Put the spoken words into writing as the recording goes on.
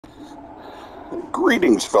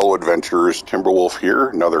Greetings, fellow adventurers. Timberwolf here,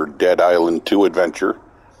 another Dead Island 2 adventure.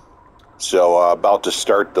 So, about to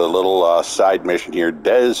start the little side mission here,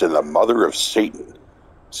 DEZ and the Mother of Satan.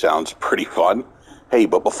 Sounds pretty fun. Hey,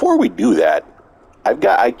 but before we do that,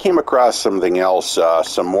 I came across something else,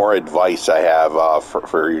 some more advice I have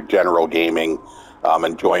for your general gaming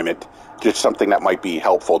enjoyment. Just something that might be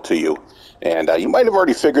helpful to you. And you might have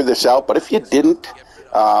already figured this out, but if you didn't,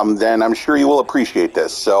 then I'm sure you will appreciate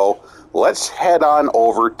this. So let's head on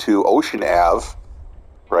over to Ocean Ave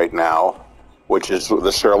right now, which is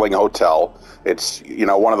the Sterling Hotel. It's, you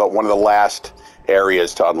know, one of the last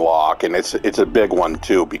areas to unlock, and it's a big one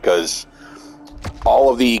too, because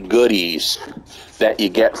all of the goodies that you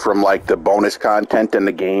get from like the bonus content in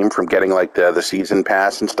the game, from getting like the season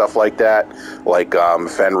pass and stuff like that, like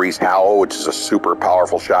Fenry's Howl, which is a super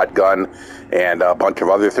powerful shotgun, and a bunch of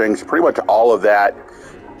other things. Pretty much all of that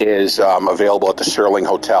is available at the Sterling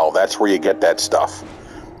Hotel. That's where you get that stuff.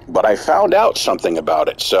 But I found out something about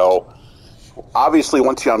it. So obviously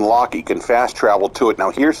once you unlock it, you can fast travel to it. Now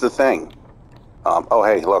here's the thing. Oh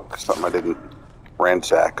hey, look, something I didn't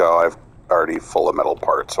ransack. Oh, I've already full of metal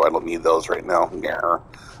parts, so I don't need those right now.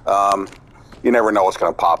 You never know what's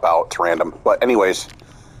going to pop out. It's random. But anyways,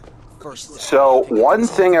 so one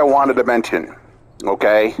thing I wanted to mention,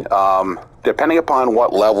 okay, depending upon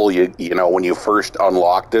what level you know, when you first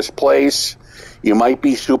unlock this place, you might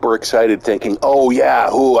be super excited thinking, oh yeah,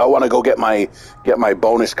 I want to go get my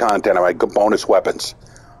bonus content or my bonus weapons.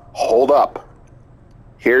 Hold up.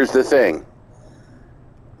 Here's the thing.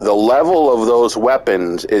 The level of those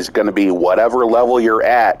weapons is going to be whatever level you're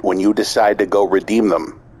at when you decide to go redeem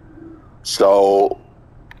them. So,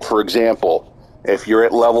 for example, if you're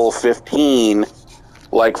at level 15,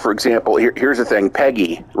 like, for example, here's the thing,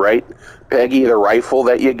 Peggy, right? Peggy, the rifle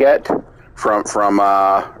that you get from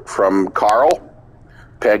Carl.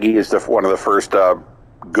 Peggy is one of the first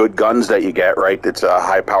good guns that you get, right? It's a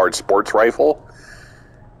high-powered sports rifle.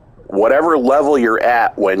 Whatever level you're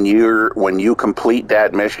at when you complete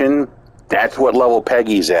that mission, that's what level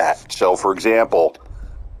Peggy's at. So, for example,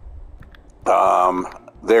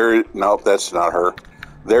 nope, that's not her.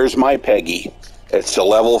 There's my Peggy. It's a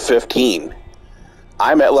level 15.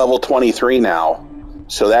 I'm at level 23 now,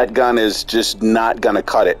 so that gun is just not going to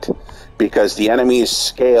cut it because the enemies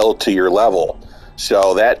scale to your level.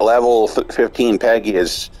 So that level 15 Peggy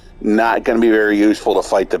is not going to be very useful to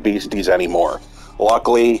fight the beasties anymore.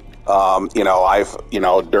 Luckily, during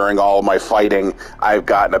all of my fighting, I've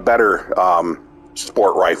gotten a better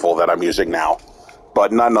sport rifle that I'm using now.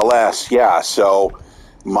 But nonetheless, yeah, so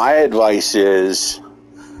my advice is,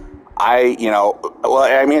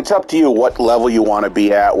 it's up to you what level you want to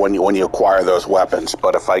be at when you acquire those weapons.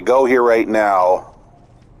 But if I go here right now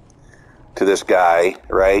to this guy,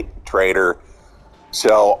 right, trader,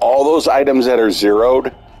 so all those items that are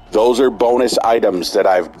zeroed, those are bonus items that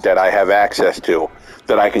I have access to,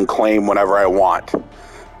 that I can claim whenever I want.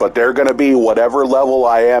 But they're going to be whatever level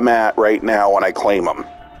I am at right now when I claim them.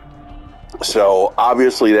 So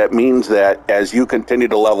obviously that means that as you continue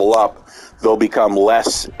to level up, they'll become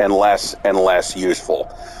less and less and less useful.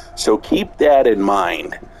 So keep that in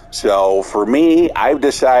mind. So for me, I've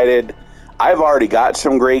decided I've already got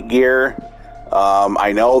some great gear.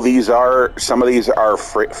 I know some of these are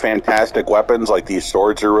fantastic weapons, like these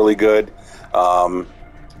swords are really good.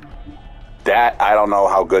 That, I don't know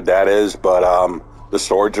how good that is, but the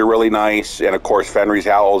swords are really nice. And of course, Fenry's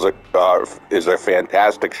Howl is a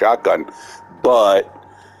fantastic shotgun. But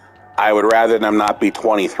I would rather them not be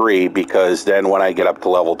 23, because then when I get up to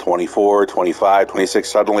level 24, 25, 26,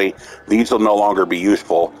 suddenly these will no longer be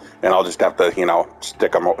useful. And I'll just have to,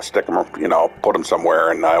 stick them, put them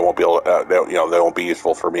somewhere, and I won't be able, they won't be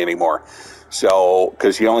useful for me anymore. So,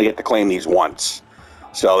 because you only get to claim these once.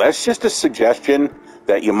 So that's just a suggestion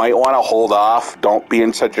that you might want to hold off. Don't be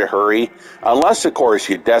in such a hurry, unless, of course,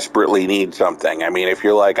 you desperately need something. I mean, if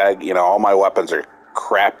you're like, all my weapons are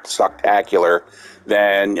crap, sucktacular,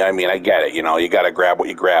 then, I get it. You got to grab what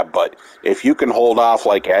you grab. But if you can hold off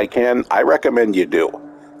like I can, I recommend you do.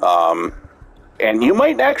 And you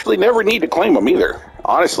might actually never need to claim them either,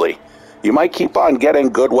 honestly. You might keep on getting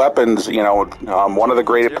good weapons. One of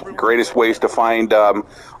the greatest ways to find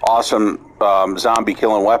awesome zombie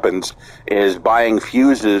killing weapons is buying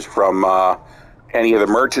fuses from any of the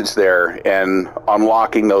merchants there and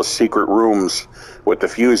unlocking those secret rooms with the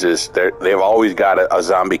fuses. They've always got a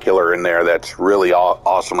zombie killer in there that's really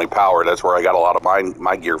awesomely powered. That's where I got a lot of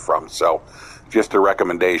my gear from. So just a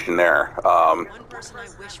recommendation there. One person I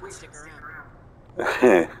wish would stick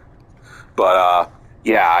around. But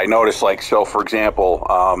yeah, I noticed, like, so for example,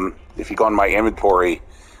 if you go in my inventory,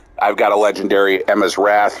 I've got a legendary Emma's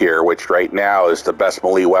Wrath here, which right now is the best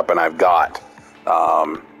melee weapon I've got.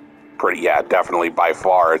 Yeah, definitely by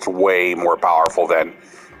far. It's way more powerful than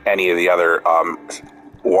any of the other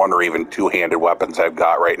one or even two-handed weapons I've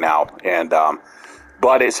got right now. And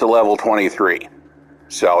but it's a level 23,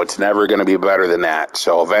 so it's never going to be better than that.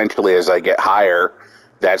 So eventually, as I get higher,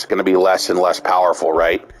 that's going to be less and less powerful,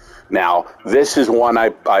 right? Now, this is one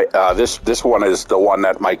this one is the one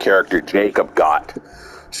that my character Jacob got.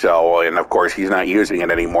 So, and of course, he's not using it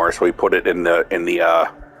anymore, so we put it in the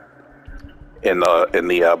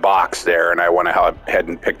box there, and I went ahead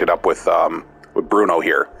and picked it up with Bruno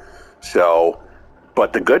here. So,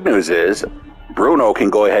 but the good news is, Bruno can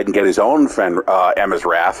go ahead and get his own Emma's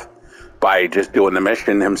Wrath by just doing the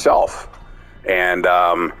mission himself, and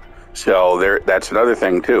so that's another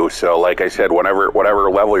thing too. So, like I said, whatever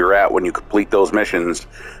level you're at when you complete those missions,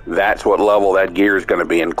 that's what level that gear is going to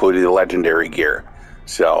be, including the legendary gear.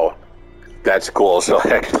 So that's cool. So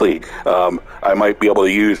actually, I might be able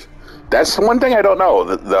to use. That's one thing I don't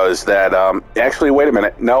know, though, is that actually, wait a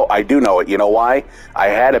minute. No, I do know it. You know why? I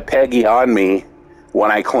had a Peggy on me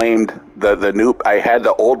when I claimed the new. I had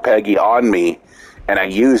the old Peggy on me, and I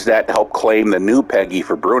used that to help claim the new Peggy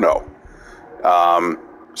for Bruno.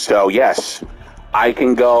 So yes, I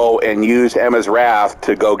can go and use Emma's Wrath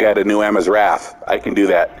to go get a new Emma's Wrath. I can do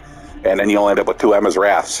that, and then you'll end up with two Emma's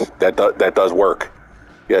Wraths. That does work.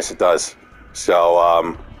 Yes, it does. So,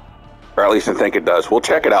 or at least I think it does. We'll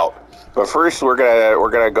check it out. But first, we're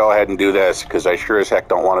gonna go ahead and do this, because I sure as heck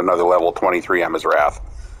don't want another level 23 Emma's Wrath.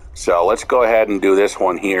 So let's go ahead and do this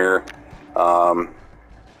one here.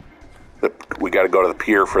 We got to go to the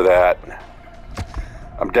pier for that.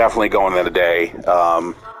 I'm definitely going in today.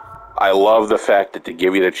 I love the fact that they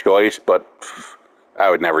give you the choice, but I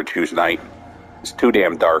would never choose night. It's too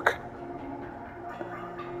damn dark.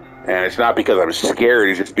 And it's not because I'm scared,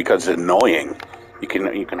 it's just because it's annoying. You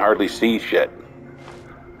can hardly see shit.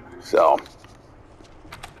 So,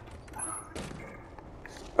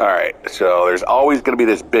 alright, so there's always going to be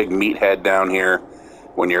this big meathead down here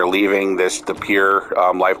when you're leaving the pier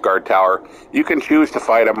lifeguard tower. You can choose to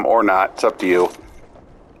fight him or not, it's up to you.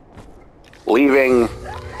 Leaving,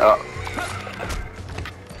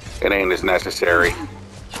 it ain't as necessary.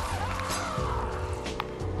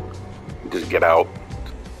 Just get out.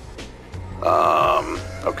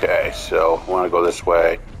 Okay, so I want to go this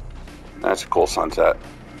way. That's a cool sunset.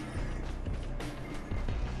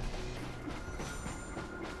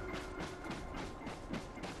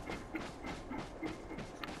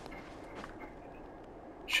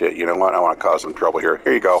 Shit, you know what? I want to cause some trouble here.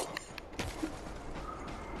 Here you go.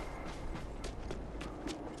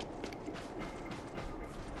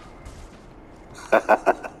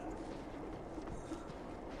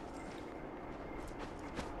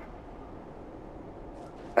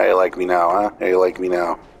 Hey, you like me now, huh? Hey, you like me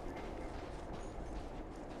now?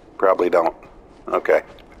 Probably don't. Okay.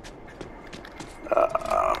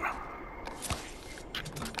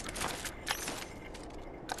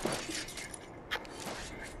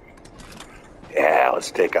 Yeah, let's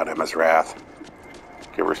take out Emma's Wrath.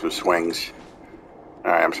 Give her some swings.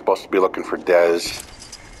 Alright, I'm supposed to be looking for DEZ.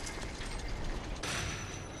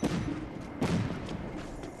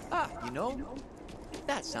 Ah, you know,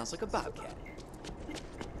 that sounds like a bobcat.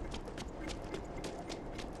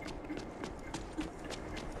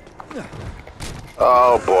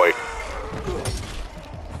 Oh boy.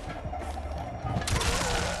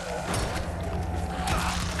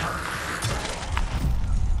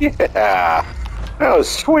 Yeah, that was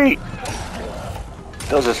sweet.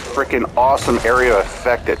 That was this freaking awesome area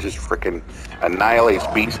effect that just freaking annihilates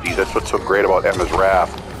beasties. That's what's so great about Emma's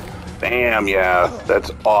Wrath. Damn, yeah,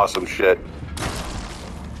 that's awesome shit.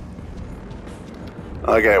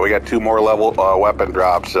 Okay, we got two more level weapon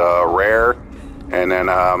drops. Rare, and then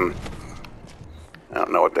I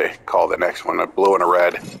don't know what they call the next one, a blue and a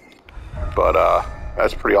red. But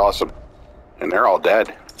that's pretty awesome. And they're all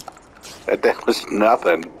dead. That was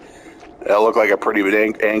nothing. That looked like a pretty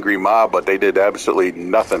angry mob, but they did absolutely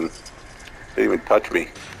nothing. They didn't even touch me.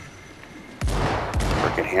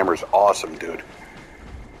 Freaking hammer's awesome, dude.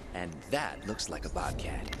 And that looks like a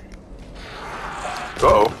bobcat.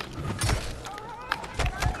 Uh-oh.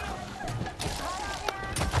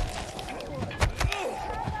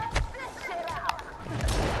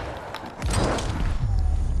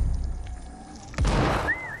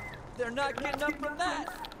 They're not getting up from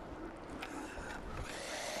that.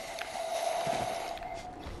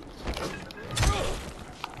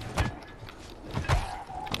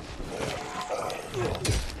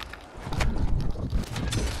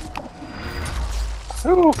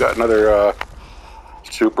 Ooh, got another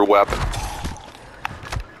super weapon.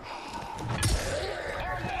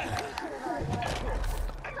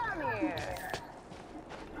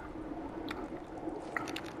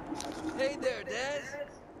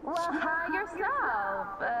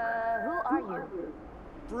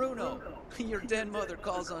 Your den mother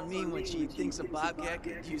calls on me when she thinks a bobcat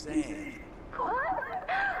could use a hand. What?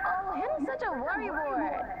 Oh, him's such a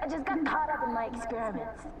worrywart. I just got caught up in my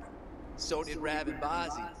experiments. So did Rab and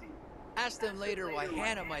Bozzy. Ask them later why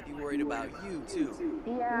Hannah might be worried about you, too.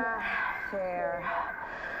 Yeah, fair.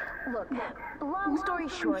 Look, long story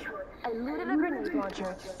short, I looted a grenade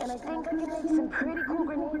launcher, and I think I can make some pretty cool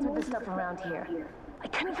grenades with the stuff around here. I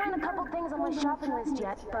couldn't find a couple things on my shopping list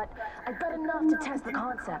yet, but I got enough to test the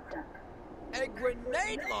concept. A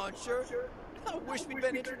grenade launcher? I wish we'd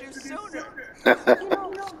been introduced sooner. You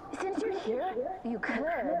know, since you're here, you could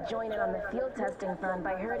join in on the field testing fun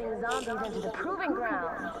by herding zombies into the proving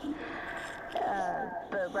ground.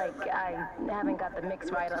 But like, I haven't got the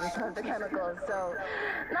mix right on some of the chemicals, so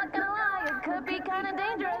not gonna lie, it could be kinda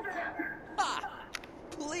dangerous. Ha!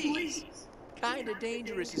 Please! Kinda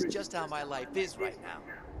dangerous is just how my life is right now.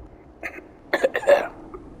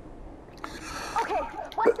 Okay,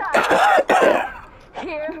 what's that?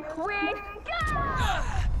 Here we go!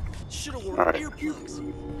 Should've worn Alright. earplugs.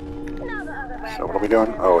 Now the other So what are we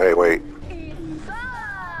doing? Oh, hey, wait.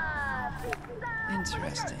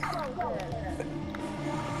 Interesting.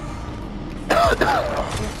 Ugh.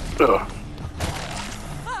 Ooh,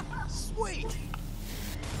 Sweet!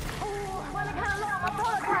 running kind of low on my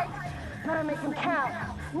prototypes. Better make them count.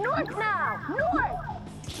 North now! North!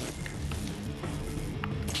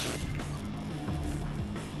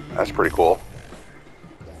 That's pretty cool.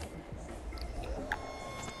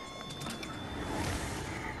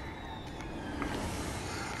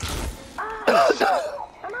 I'm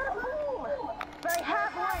out of room. But I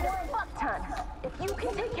have lined a fuck ton. If you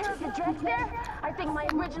can take care of the dregs there, I think my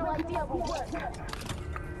original idea will work.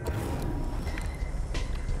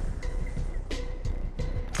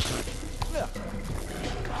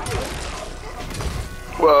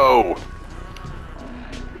 Whoa!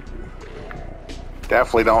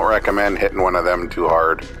 Definitely don't recommend hitting one of them too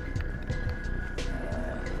hard.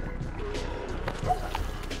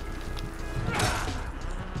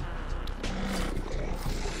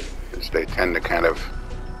 Because they tend to kind of,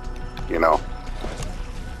 you know,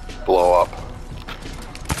 blow up.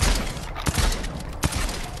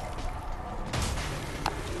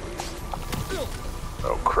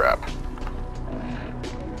 Oh crap.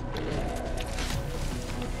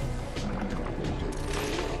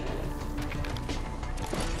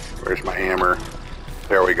 Where's my hammer?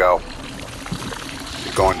 There we go.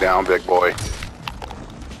 You're going down, big boy.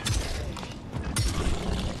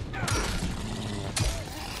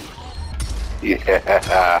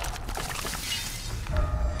 Yeah.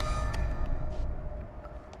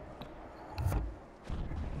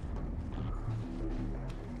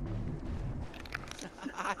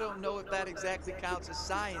 I don't know if that exactly counts as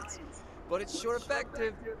science, but it's sure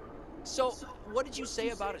effective. So, what did you say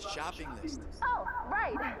about a shopping list? Oh,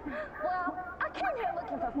 right. Well, I came here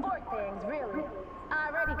looking for 4 things, really. I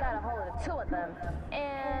already got a hold of 2 of them,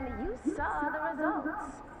 and you saw the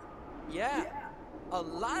results. Yeah, a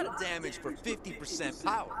lot of damage for 50%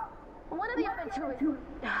 power. One of the other 2 is...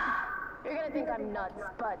 You're gonna think I'm nuts,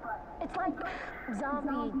 but it's like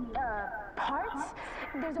zombie, parts.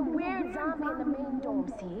 There's a weird zombie in the main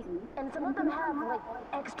dome, see? And some of them have, like,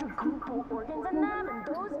 extra group organs in them, and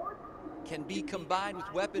those... Can be combined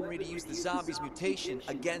with weaponry to use the zombie's mutation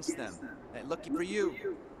against them. And lucky for you,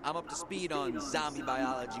 I'm up to speed on Zombie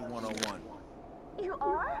Biology 101. You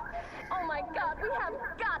are? Oh my god, we have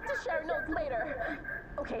got to share notes later.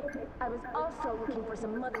 Okay, I was also looking for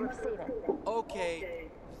some Mother of Satan. Okay,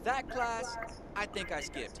 that class, I think I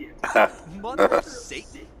skipped. Mother of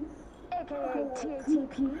Satan? AKA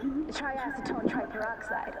TATP, triacetone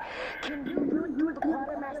triperoxide. Can you root through the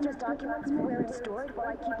Quartermaster's documents for where it's stored while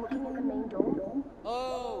I keep looking in the main dome?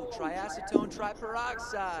 Oh, triacetone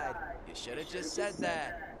triperoxide. You should have just said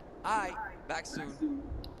that. Alright, back soon.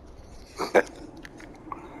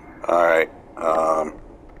 Alright, oh,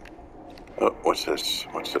 what's this?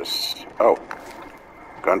 What's this? Oh,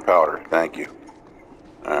 gunpowder, thank you.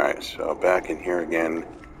 Alright, so back in here again.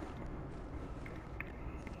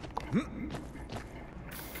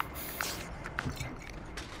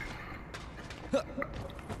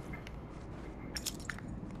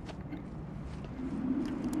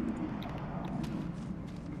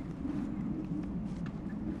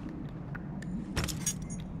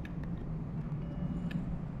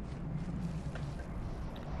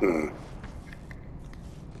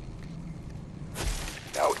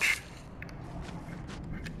 Ouch.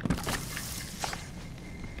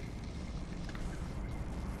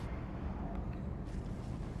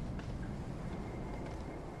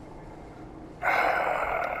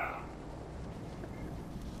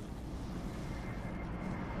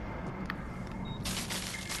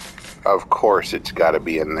 Of course it's got to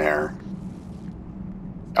be in there.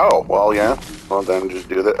 Oh, well, yeah. Well, then just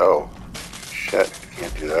do that. Oh, shit.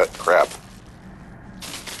 Can't do that. Crap.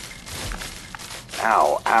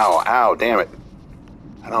 Ow, ow, ow. Damn it.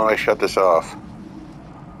 How do I shut this off?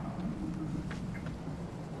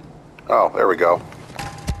 Oh, there we go.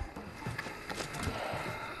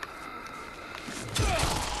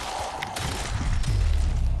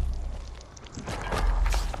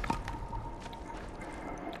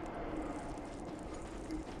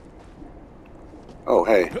 Oh,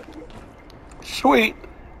 hey. Sweet.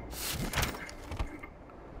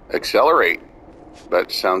 Accelerate.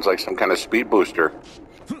 That sounds like some kind of speed booster.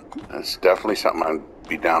 That's definitely something I'd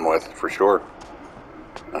be down with, for sure.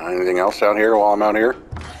 Anything else out here while I'm out here?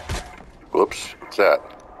 Whoops. What's that?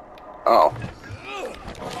 Oh.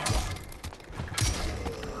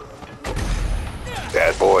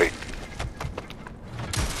 Bad boy.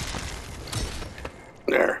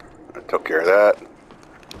 There. I took care of that.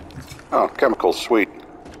 Oh, chemicals, sweet.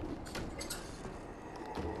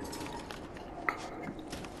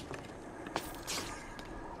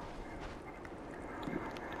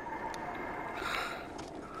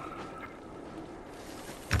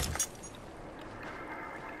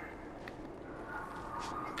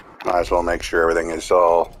 Might as well make sure everything is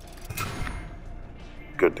all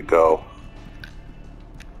good to go.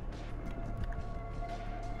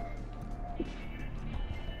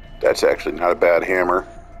 That's actually not a bad hammer.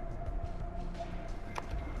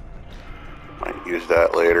 Might use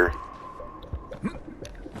that later.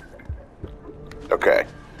 Okay.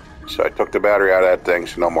 So I took the battery out of that thing,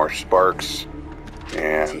 so no more sparks.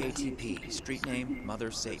 And TATP, street name, Mother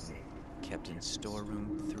of Satan. Kept in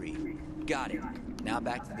storeroom 3. Got it. Now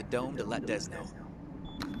back to the dome to let DEZ know.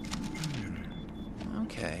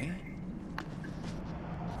 Okay.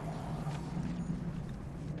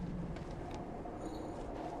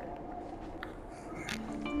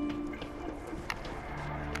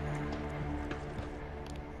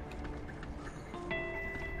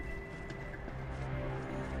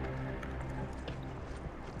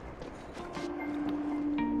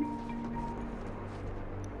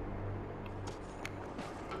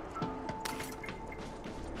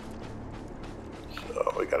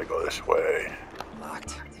 so we gotta go this way.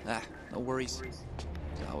 Locked. Ah, no worries. There's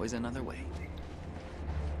always another way.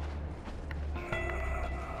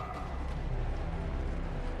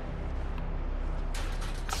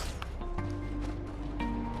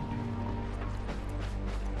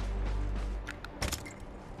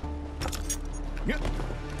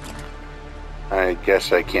 I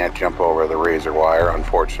guess I can't jump over the razor wire,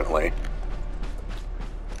 unfortunately.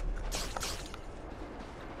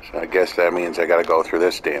 So I guess that means I gotta go through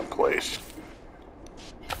this damn place.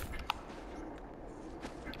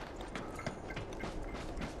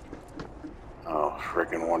 Oh,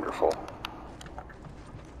 freaking wonderful.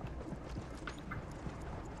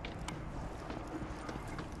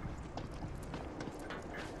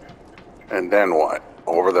 And then what?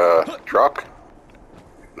 Over the truck?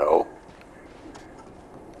 No.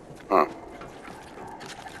 Huh.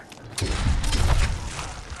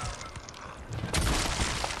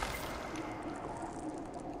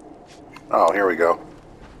 Oh, here we go.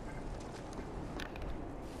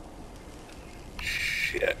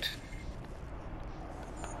 Shit.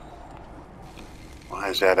 Why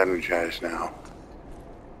is that energized now?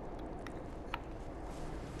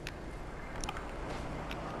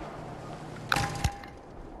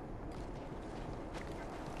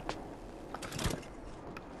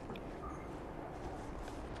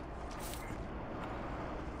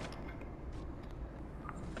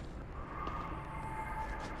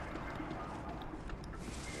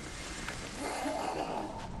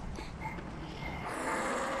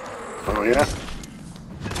 Oh, yeah?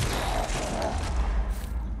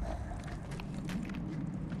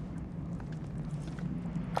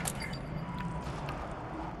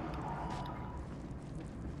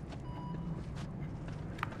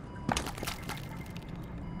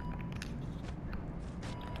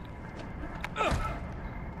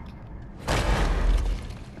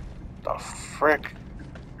 The frick?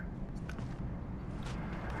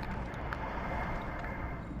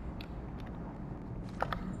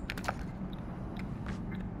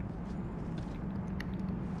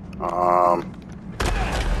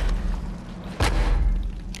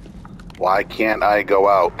 Why can't I go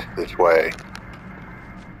out this way?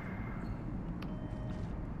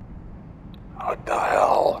 What the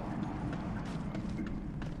hell?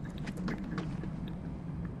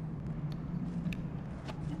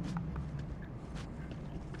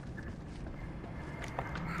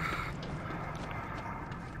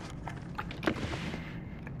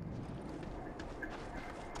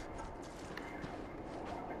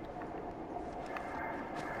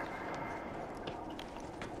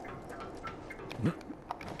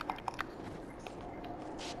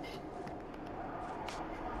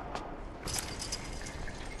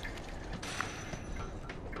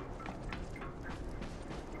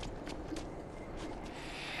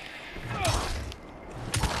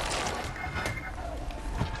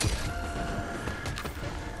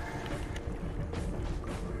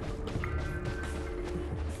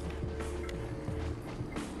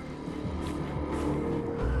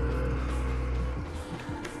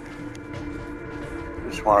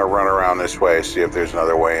 Just want to run around this way, see if there's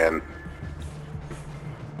another way in.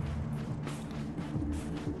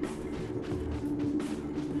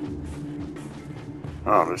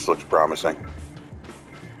 Oh, this looks promising.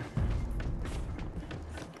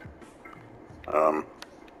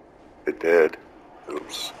 It did.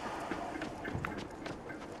 Oops.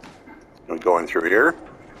 Am I going through here?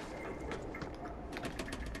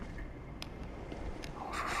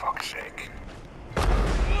 Oh, for fuck's sake.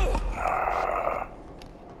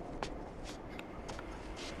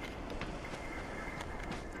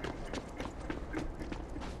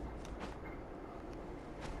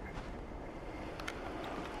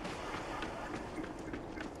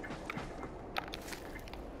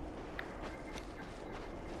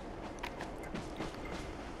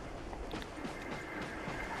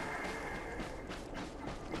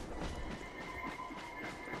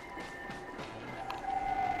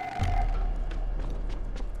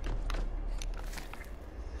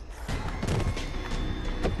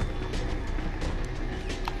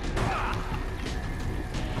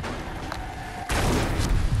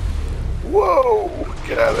 Whoa!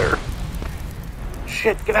 Get out of there.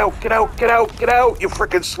 Shit, get out, get out, get out, get out, you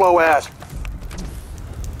frickin' slow ass.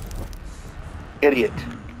 Idiot.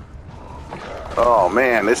 Oh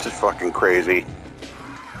man, this is fucking crazy.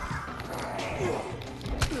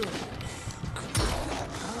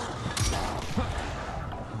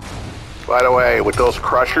 By the way, with those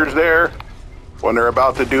crushers there, when they're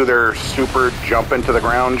about to do their super jump into the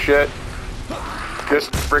ground shit,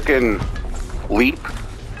 just frickin' leap.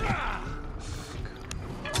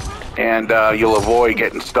 And you'll avoid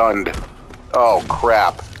getting stunned. Oh,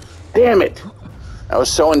 crap. Damn it. I was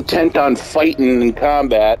so intent on fighting in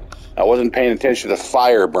combat, I wasn't paying attention to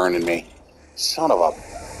fire burning me. Son of a...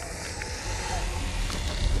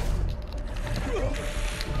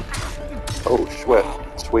 Oh, sweet.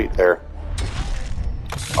 Sweet there.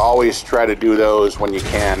 Always try to do those when you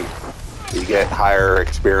can. You get higher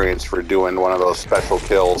experience for doing one of those special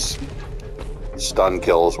kills. Stun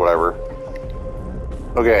kills, whatever.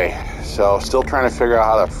 Okay, so still trying to figure out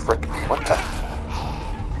how to frick... What the...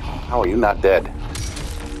 How are you not dead?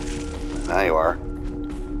 Now you are.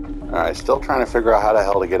 Alright, still trying to figure out how the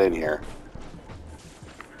hell to get in here.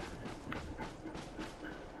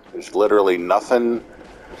 There's literally nothing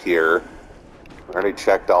here. I already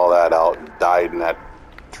checked all that out and died in that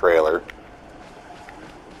trailer.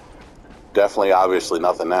 Definitely, obviously,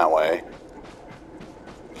 nothing that way.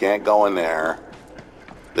 Can't go in there.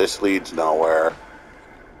 This leads nowhere.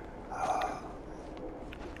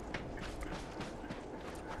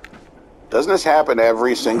 Doesn't this happen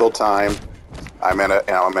every single time I'm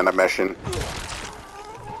in a mission?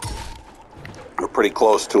 We're pretty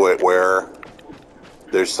close to it where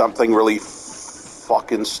there's something really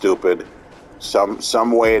fucking stupid,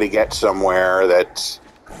 some way to get somewhere that's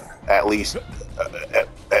at least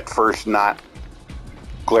at first not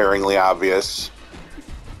glaringly obvious.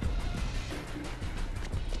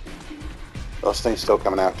 Those things still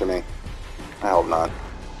coming after me? I hope not.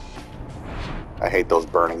 I hate those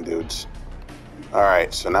burning dudes.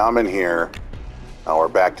 Alright, so now I'm in here. Now we're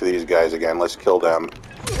back to these guys again. Let's kill them.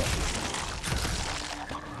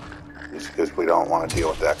 Just because we don't want to deal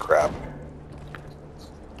with that crap.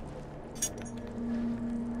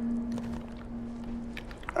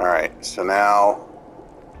 Alright, so now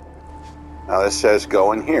this says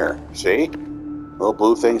go in here. See? Little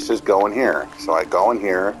blue thing says go in here. So I go in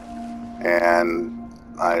here and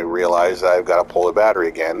I realize I've got to pull the battery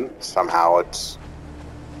again. Somehow it's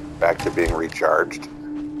back to being recharged.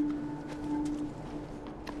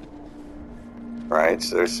 Right,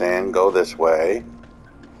 so they're saying go this way.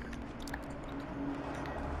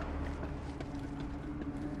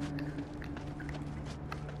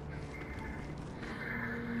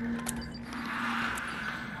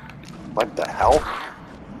 What the hell?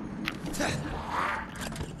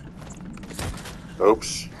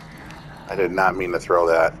 Oops. I did not mean to throw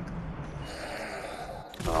that.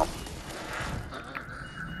 Oh.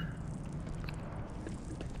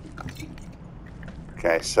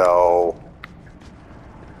 Okay, so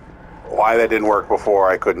why that didn't work before,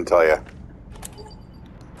 I couldn't tell you.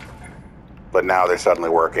 But now they're suddenly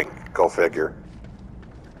working. Go figure.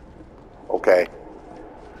 Okay.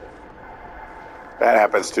 That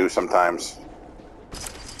happens too sometimes.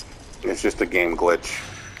 It's just a game glitch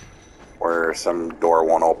where some door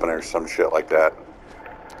won't open or some shit like that.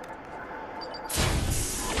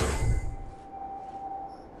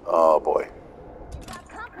 Oh boy.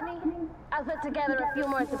 I put together a few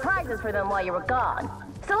more surprises for them while you were gone.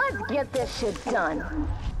 So let's get this shit done.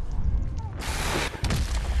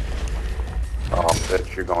 Oh,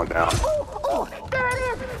 bitch, you're going down. Oh, there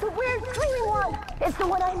it is! The weird screaming one! It's the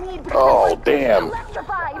one I need. Oh, damn.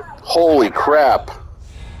 Electrified. Holy crap.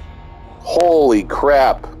 Holy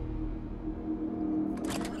crap.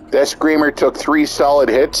 That screamer took 3 solid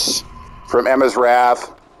hits from Emma's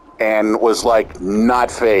Wrath and was like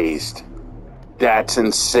not phased. That's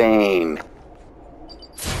insane.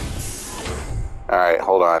 Alright,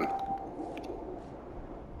 hold on.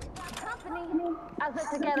 I'll put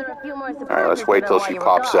together a few more surprises. Alright, let's wait till she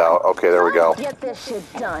while pops you were gone. out. Okay, there we go. Get this shit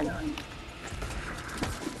done.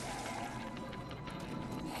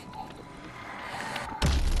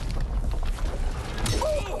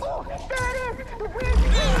 Oh, there it is! The weird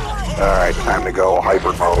thing. Alright, time to go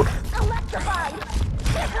hyper mode. Electrified!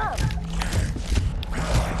 Get up!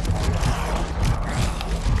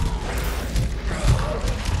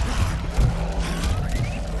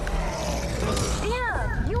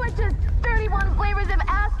 Damn! You are just 31 flavors of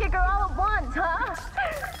ass kicker all at once, huh?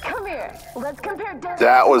 Come here. Let's compare death.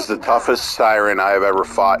 That was the toughest siren I've ever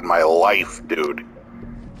fought in my life, dude.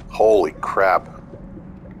 Holy crap.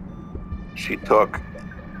 She took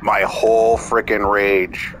my whole frickin'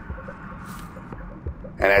 rage.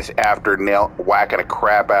 And that's after whacking a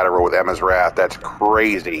crap out of her with Emma's Wrath. That's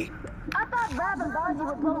crazy. I thought Rab and Bonzi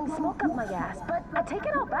were blowing smoke up my ass, but I take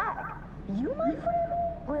it all back. You, my friend,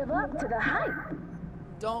 live up to the hype.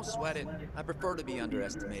 Don't sweat it. I prefer to be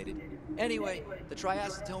underestimated. Anyway, the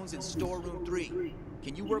triacetyne's in storeroom 3.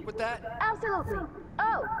 Can you work with that? Absolutely.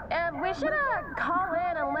 Oh, we should call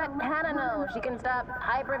in and let Hannah know she can stop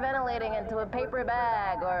hyperventilating into a paper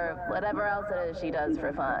bag or whatever else it is she does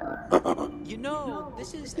for fun. You know,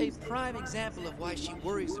 this is a prime example of why she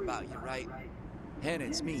worries about you, right? Hannah,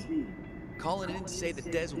 it's me. Calling in to say that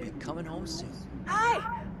DEZ will be coming home soon. Hi!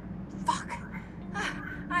 Fuck.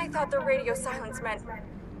 I thought the radio silence meant...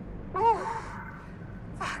 Ooh.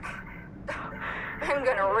 Fuck. I'm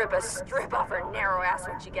gonna rip a strip off her narrow ass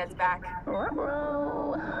when she gets back.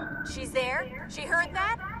 She's there? She heard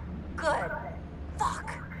that? Good.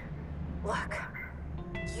 Fuck. Look,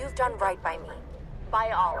 you've done right by me.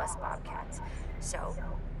 By all us Bobcats. So,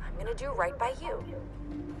 I'm gonna do right by you.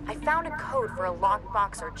 I found a code for a locked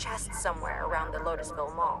box or chest somewhere around the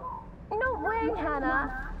Lotusville Mall. No way,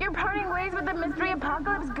 Hannah. You're parting ways with the Mystery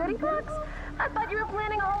Apocalypse goodie box? I thought you were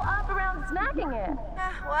planning a whole op around snacking it.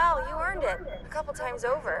 Well, you earned it. A couple times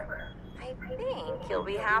over. I think you'll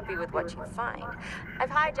be happy with what you find. I've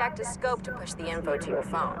hijacked a scope to push the info to your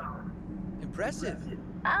phone. Impressive.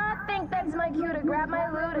 I think that's my cue to grab my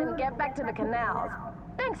loot and get back to the canals.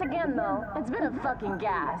 Thanks again, though. It's been a fucking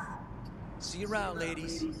gas. See you around,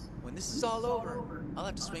 ladies. When this is all over, I'll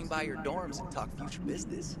have to swing by your dorms and talk future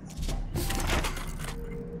business.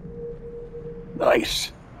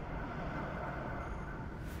 Nice.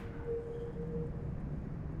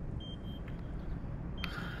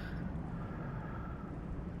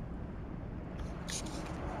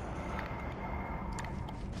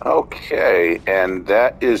 Okay, and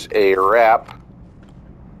that is a wrap.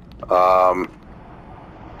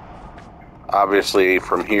 Obviously,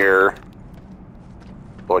 from here,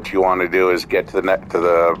 what you want to do is get to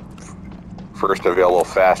the first available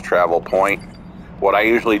fast travel point. What I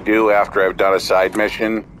usually do after I've done a side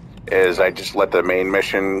mission is I just let the main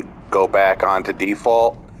mission go back onto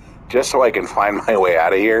default, just so I can find my way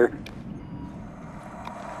out of here.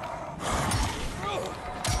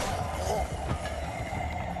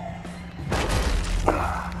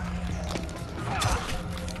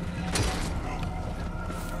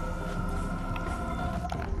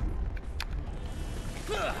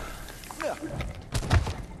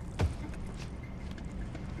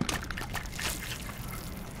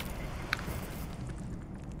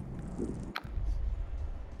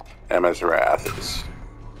 Emma's Wrath is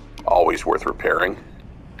always worth repairing.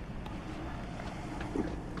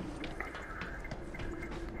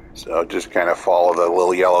 So just kind of follow the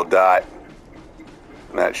little yellow dot.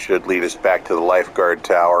 And that should lead us back to the lifeguard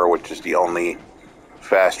tower, which is the only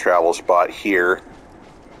fast travel spot here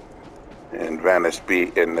in Venice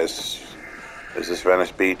Beach. Is this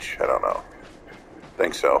Venice Beach? I don't know. I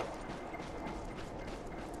think so.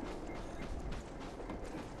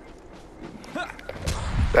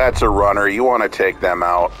 That's a runner. You want to take them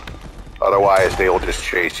out. Otherwise, they will just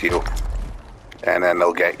chase you. And then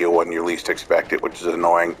they'll get you when you least expect it, which is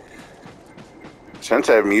annoying. Since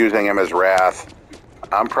I'm using him as Wrath,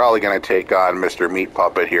 I'm probably going to take on Mr. Meat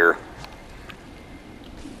Puppet here.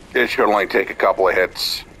 It should only take a couple of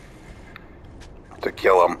hits to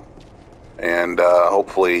kill him. And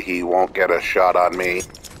hopefully he won't get a shot on me.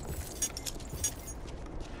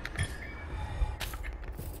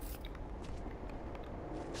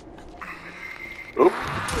 Oop.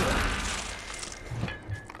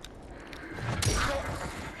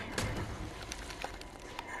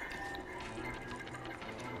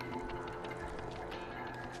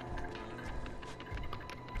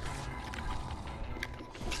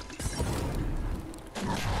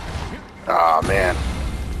 Ah, man.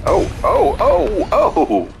 Oh, oh, oh,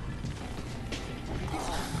 oh!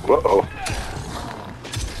 Uh-oh.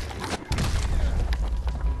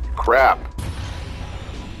 Crap.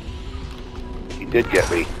 He did get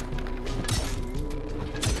me.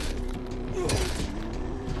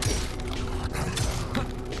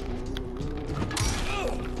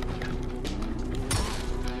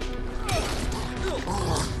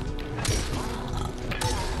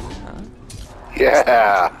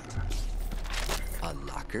 Yeah. A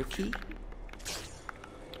locker key?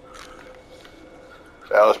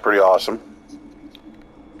 That was pretty awesome.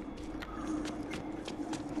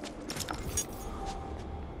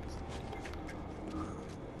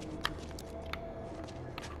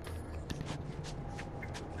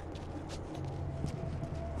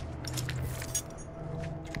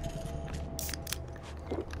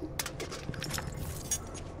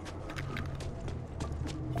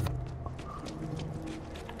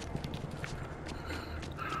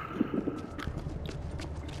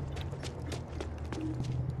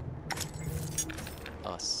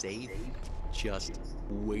 A safe just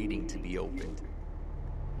waiting to be opened.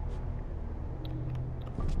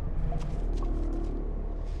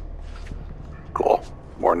 Cool.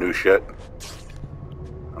 More new shit.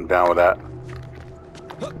 I'm down with that.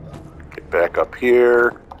 Get back up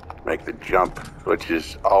here. Make the jump, which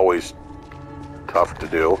is always tough to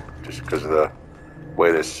do, just because of the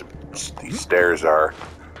way these stairs are.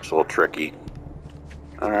 It's a little tricky.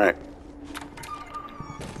 All right.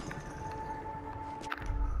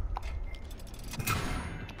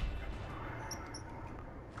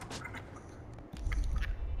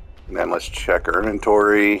 And then let's check our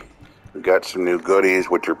inventory. We've got some new goodies,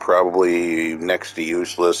 which are probably next to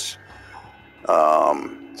useless.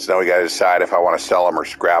 So now we got to decide if I want to sell them or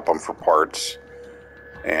scrap them for parts.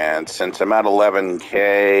 And since I'm at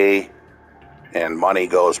 11K and money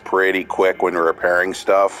goes pretty quick when you're repairing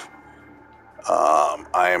stuff,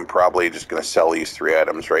 I am probably just going to sell these 3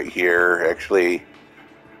 items right here. Actually,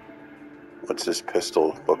 what's this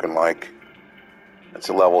pistol looking like? It's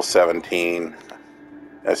a level 17.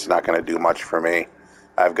 That's not going to do much for me.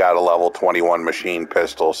 I've got a level 21 machine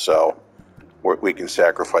pistol, so we can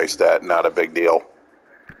sacrifice that. Not a big deal.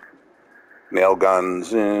 Nail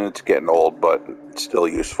guns, it's getting old, but it's still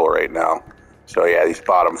useful right now. So yeah, these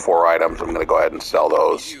bottom 4 items, I'm going to go ahead and sell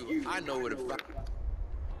those.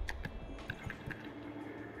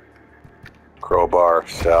 Crowbar,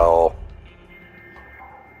 sell.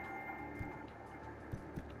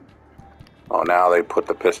 Oh, now they put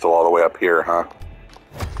the pistol all the way up here, huh?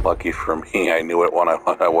 Lucky for me, I knew it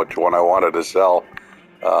which one I wanted to sell.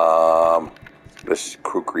 This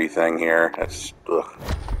kukri thing here,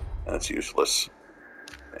 that's useless.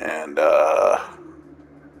 And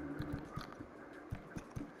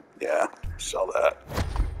yeah, sell that.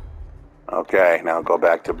 Okay, now go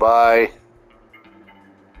back to buy.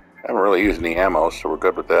 I haven't really used any ammo, so we're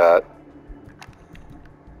good with that.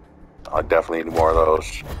 I definitely need more of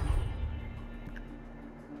those.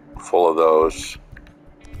 Full of those.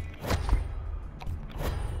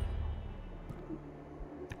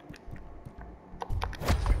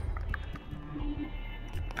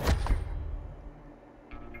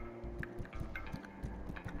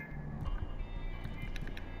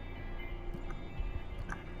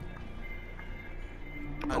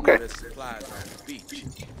 Okay. There's supplies on the beach.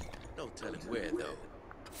 No telling where, though.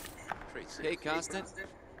 Hey, Constant.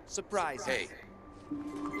 Surprise. Hey,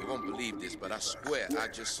 you won't believe this, but I swear I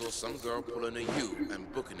just saw some girl pulling a U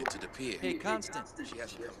and booking it to the pier. Hey, Constant. She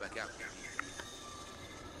hasn't come back out yet.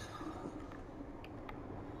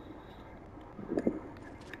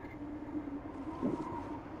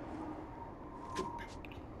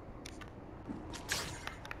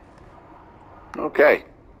 Okay.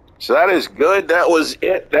 So that is good. That was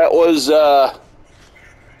it. That was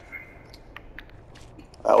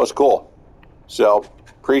cool. So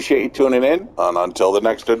appreciate you tuning in, and until the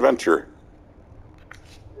next adventure.